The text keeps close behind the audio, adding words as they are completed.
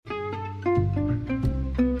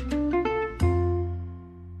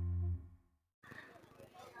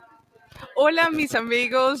Hola mis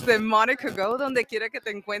amigos de Monica Go, donde quiera que te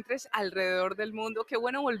encuentres alrededor del mundo. Qué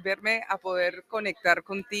bueno volverme a poder conectar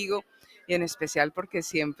contigo y en especial porque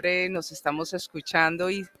siempre nos estamos escuchando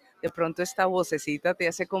y de pronto esta vocecita te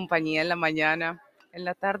hace compañía en la mañana, en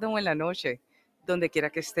la tarde o en la noche, donde quiera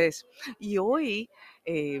que estés. Y hoy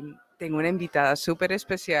eh, tengo una invitada súper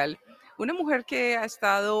especial, una mujer que ha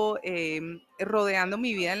estado rodeando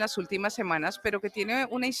mi vida en las últimas semanas, pero que tiene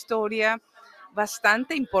una historia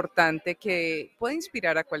bastante importante que puede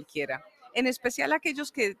inspirar a cualquiera, en especial a aquellos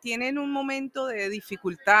que tienen un momento de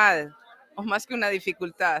dificultad, o más que una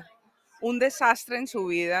dificultad, un desastre en su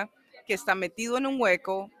vida, que está metido en un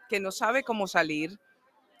hueco, que no sabe cómo salir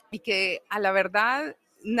y que a la verdad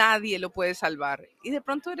nadie lo puede salvar. Y de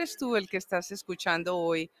pronto eres tú el que estás escuchando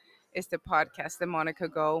hoy este podcast de Monica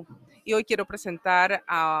Go. Y hoy quiero presentar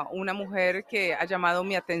a una mujer que ha llamado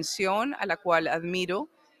mi atención, a la cual admiro,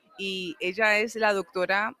 y ella es la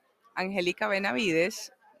doctora Angelica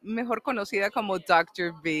Benavides, mejor conocida como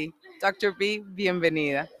Doctor B. Doctor B,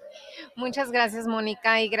 bienvenida. Muchas gracias,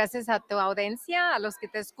 Mónica, y gracias a tu audiencia, a los que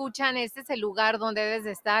te escuchan. Este es el lugar donde debes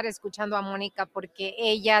de estar escuchando a Mónica porque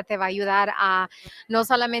ella te va a ayudar a no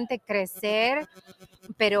solamente crecer,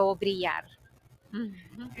 pero brillar.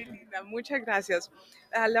 Qué linda, muchas gracias.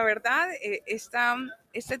 La verdad,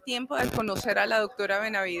 este tiempo de conocer a la doctora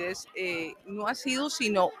Benavides no ha sido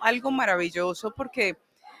sino algo maravilloso porque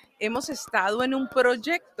hemos estado en un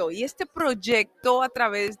proyecto y este proyecto a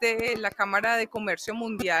través de la Cámara de Comercio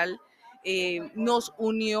Mundial nos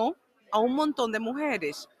unió a un montón de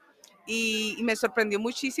mujeres y me sorprendió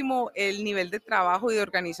muchísimo el nivel de trabajo y de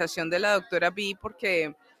organización de la doctora B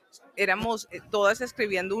porque éramos todas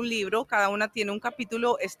escribiendo un libro, cada una tiene un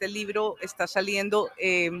capítulo, este libro está saliendo,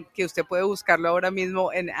 que usted puede buscarlo ahora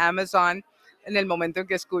mismo en Amazon en el momento en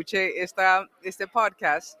que escuche este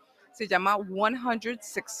podcast, se llama 100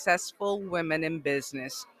 Successful Women in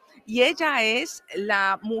Business. Y ella es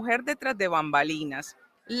la mujer detrás de bambalinas,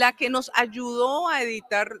 la que nos ayudó a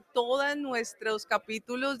editar todos nuestros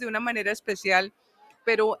capítulos de una manera especial,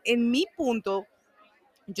 pero en mi punto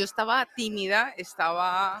yo estaba tímida,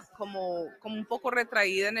 estaba como un poco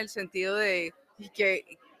retraída en el sentido de que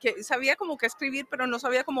sabía como que escribir, pero no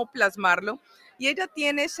sabía cómo plasmarlo. Y ella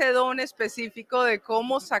tiene ese don específico de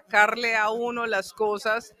cómo sacarle a uno las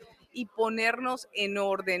cosas y ponernos en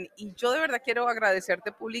orden. Y yo de verdad quiero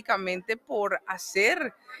agradecerte públicamente por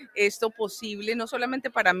hacer esto posible, no solamente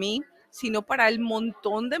para mí, sino para el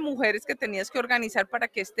montón de mujeres que tenías que organizar para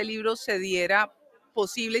que este libro se diera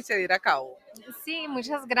posible y se diera a cabo. Sí,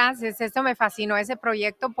 muchas gracias. Esto me fascinó, ese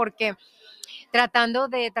proyecto, porque tratando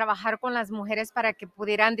de trabajar con las mujeres para que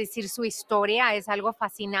pudieran decir su historia es algo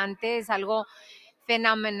fascinante, es algo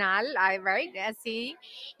fenomenal, right? Así,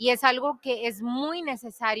 y es algo que es muy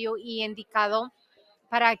necesario y indicado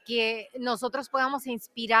para que nosotros podamos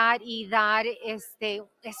inspirar y dar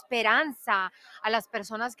esperanza a las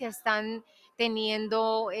personas que están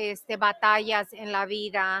teniendo batallas en la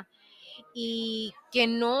vida y que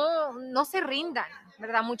no se rindan,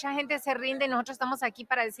 ¿verdad? Mucha gente se rinde y nosotros estamos aquí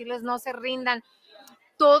para decirles no se rindan.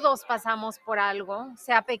 Todos pasamos por algo,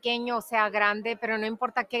 sea pequeño o sea grande, pero no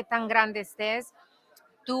importa qué tan grande estés,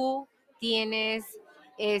 tú tienes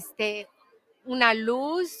este, una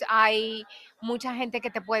luz, hay mucha gente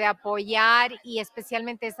que te puede apoyar y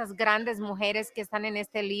especialmente estas grandes mujeres que están en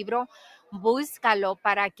este libro, búscalo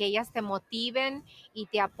para que ellas te motiven y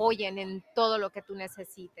te apoyen en todo lo que tú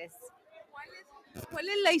necesites. ¿Cuál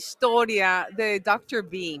es la historia de Doctor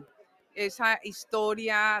B? Esa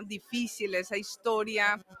historia difícil, esa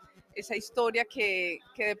historia que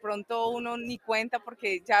de pronto uno ni cuenta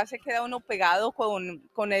porque ya se queda uno pegado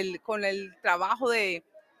con el trabajo de,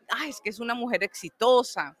 es que es una mujer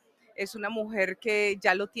exitosa, es una mujer que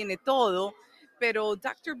ya lo tiene todo, pero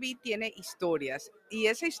Doctor B tiene historias y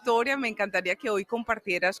esa historia me encantaría que hoy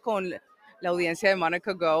compartieras con la audiencia de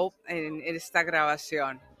Monica Go en esta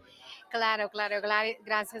grabación. Claro, claro,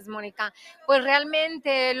 gracias, Mónica. Pues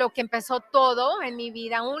realmente lo que empezó todo en mi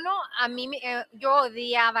vida, yo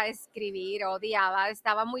odiaba escribir,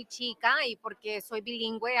 estaba muy chica y porque soy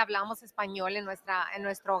bilingüe, hablamos español en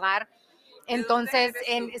nuestro hogar. ¿De dónde Entonces,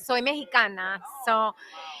 eres tú? soy mexicana,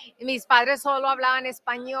 mis padres solo hablaban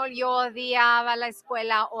español, yo odiaba la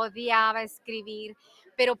escuela, odiaba escribir,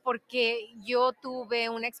 pero porque yo tuve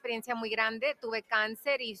una experiencia muy grande, tuve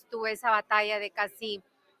cáncer y tuve esa batalla de casi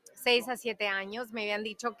 6 a 7 años. Me habían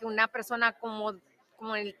dicho que una persona como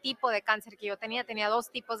el tipo de cáncer que yo tenía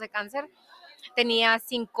 2 tipos de cáncer, tenía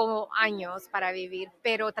 5 años para vivir,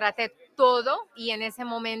 pero traté todo y en ese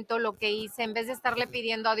momento lo que hice, en vez de estarle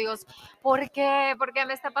pidiendo a Dios, ¿por qué? ¿Por qué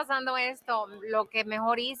me está pasando esto? Lo que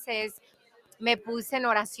mejor hice es me puse en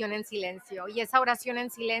oración en silencio. Y esa oración en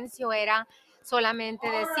silencio era solamente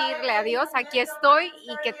decirle a Dios, aquí estoy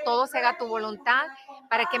y que todo se haga tu voluntad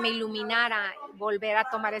para que me iluminara y volver a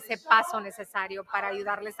tomar ese paso necesario para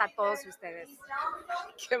ayudarles a todos ustedes.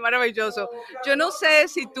 Qué maravilloso. Yo no sé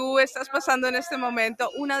si tú estás pasando en este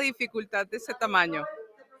momento una dificultad de ese tamaño.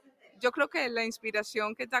 Yo creo que la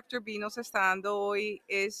inspiración que Doctor B nos está dando hoy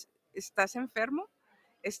es, ¿estás enfermo?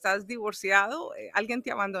 ¿Estás divorciado? ¿Alguien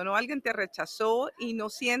te abandonó? ¿Alguien te rechazó? ¿Y no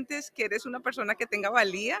sientes que eres una persona que tenga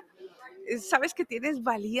valía? ¿Sabes que tienes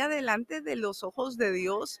valía delante de los ojos de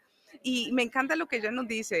Dios? Y me encanta lo que ella nos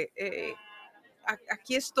dice.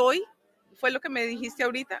 Aquí estoy, fue lo que me dijiste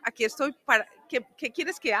ahorita, aquí estoy para, ¿qué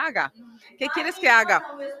quieres que haga? ¿Qué quieres que haga?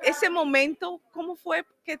 Ese momento, ¿cómo fue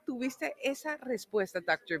que tuviste esa respuesta,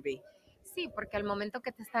 Doctor B? Sí, porque al momento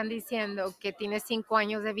que te están diciendo que tienes 5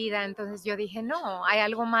 años de vida, entonces yo dije, no, hay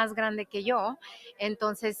algo más grande que yo.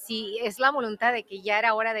 Entonces, si es la voluntad de que ya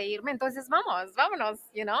era hora de irme, entonces vamos, vámonos,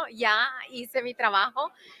 ya hice mi trabajo,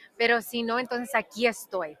 pero si no, entonces aquí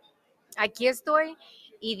estoy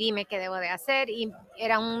y dime qué debo de hacer. Y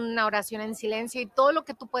era una oración en silencio y todo lo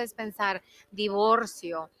que tú puedes pensar,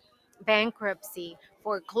 divorcio, bankruptcy,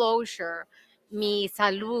 foreclosure, mi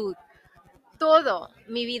salud, todo,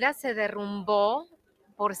 mi vida se derrumbó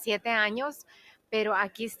por 7 años, pero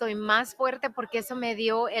aquí estoy más fuerte porque eso me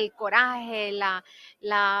dio el coraje, la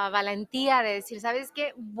valentía de decir, ¿sabes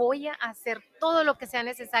qué? Voy a hacer todo lo que sea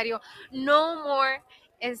necesario. No more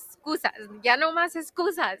excusas, ya no más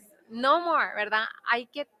excusas, no more, ¿verdad? Hay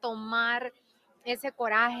que tomar ese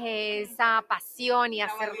coraje, esa pasión y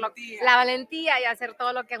hacerlo, la valentía y hacer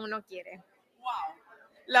todo lo que uno quiere.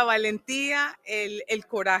 La valentía, el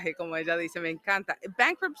coraje, como ella dice, me encanta.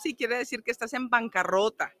 Bankruptcy quiere decir que estás en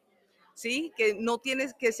bancarrota, ¿sí? Que no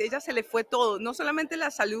tienes, que si ella se le fue todo, no solamente la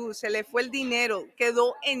salud, se le fue el dinero,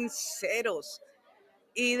 quedó en ceros.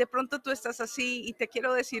 Y de pronto tú estás así y te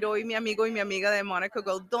quiero decir hoy, mi amigo y mi amiga de Monaco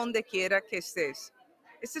Go, donde quiera que estés.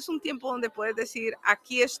 Este es un tiempo donde puedes decir,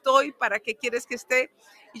 aquí estoy, ¿para qué quieres que esté?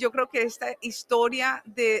 Y yo creo que esta historia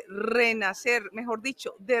de renacer, mejor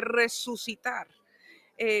dicho, de resucitar,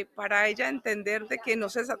 para ella entender de que no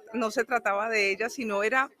se trataba de ella, sino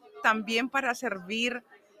era también para servir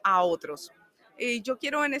a otros. Y yo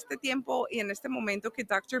quiero en este tiempo y en este momento que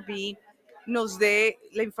Doctor B nos dé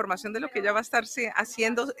la información de lo que ella va a estar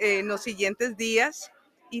haciendo en los siguientes días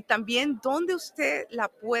y también dónde usted la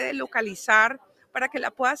puede localizar para que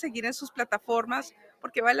la pueda seguir en sus plataformas,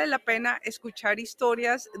 porque vale la pena escuchar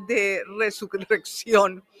historias de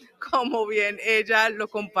resurrección, como bien ella lo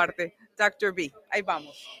comparte. Doctor B, ahí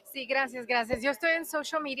vamos. Sí, gracias, gracias. Yo estoy en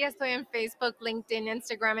social media, estoy en Facebook, LinkedIn,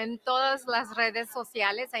 Instagram, en todas las redes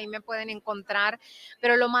sociales, ahí me pueden encontrar.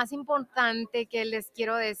 Pero lo más importante que les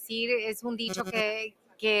quiero decir es un dicho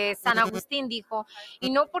que San Agustín dijo,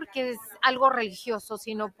 y no porque es algo religioso,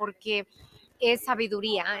 sino porque es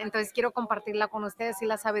sabiduría. Entonces quiero compartirla con ustedes y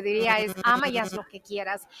la sabiduría es ama y haz lo que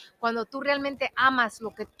quieras. Cuando tú realmente amas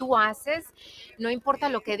lo que tú haces, no importa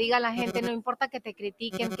lo que diga la gente, no importa que te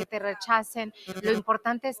critiquen, que te rechacen, lo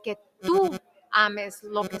importante es que tú ames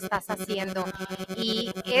lo que estás haciendo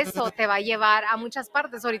y eso te va a llevar a muchas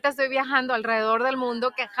partes. Ahorita estoy viajando alrededor del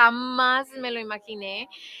mundo que jamás me lo imaginé,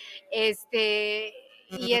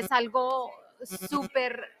 y es algo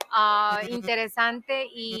súper interesante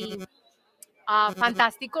y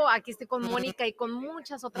fantástico. Aquí estoy con Mónica y con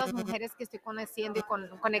muchas otras mujeres que estoy conociendo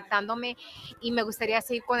y conectándome y me gustaría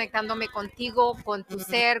seguir conectándome contigo, con tu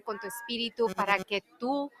ser, con tu espíritu, para que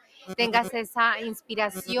tú tengas esa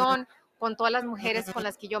inspiración con todas las mujeres con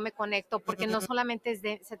las que yo me conecto, porque no solamente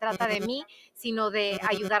se trata de mí, sino de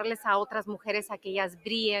ayudarles a otras mujeres a que ellas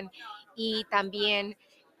brillen y también,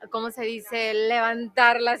 ¿cómo se dice?,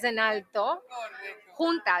 levantarlas en alto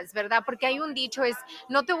juntas, ¿verdad? Porque hay un dicho, es,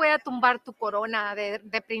 no te voy a tumbar tu corona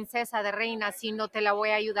de princesa, de reina, sino te la voy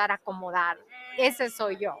a ayudar a acomodar. Ese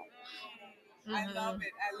soy yo. I love it,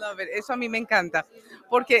 I love it. Eso a mí me encanta,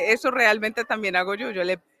 porque eso realmente también hago yo.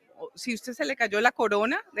 Si usted se le cayó la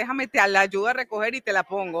corona, déjame, te la ayudo a recoger y te la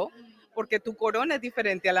pongo, porque tu corona es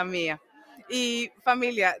diferente a la mía. Y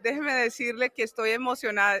familia, déjeme decirle que estoy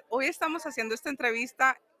emocionada. Hoy estamos haciendo esta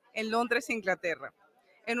entrevista en Londres, Inglaterra,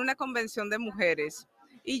 en una convención de mujeres.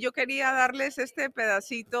 Y yo quería darles este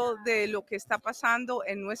pedacito de lo que está pasando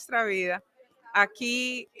en nuestra vida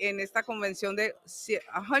aquí en esta convención de 100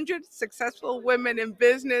 Successful Women in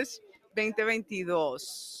Business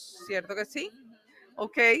 2022. ¿Cierto que sí?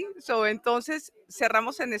 Ok, entonces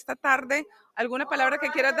cerramos en esta tarde. ¿Alguna palabra que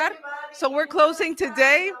quieras dar? So we're closing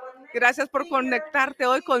today. Gracias por conectarte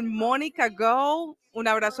hoy con Mónica Go. Un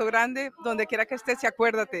abrazo grande. Donde quiera que estés y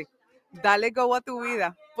acuérdate, dale go a tu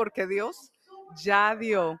vida, porque Dios ya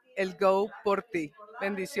dio el go por ti.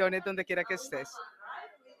 Bendiciones donde quiera que estés.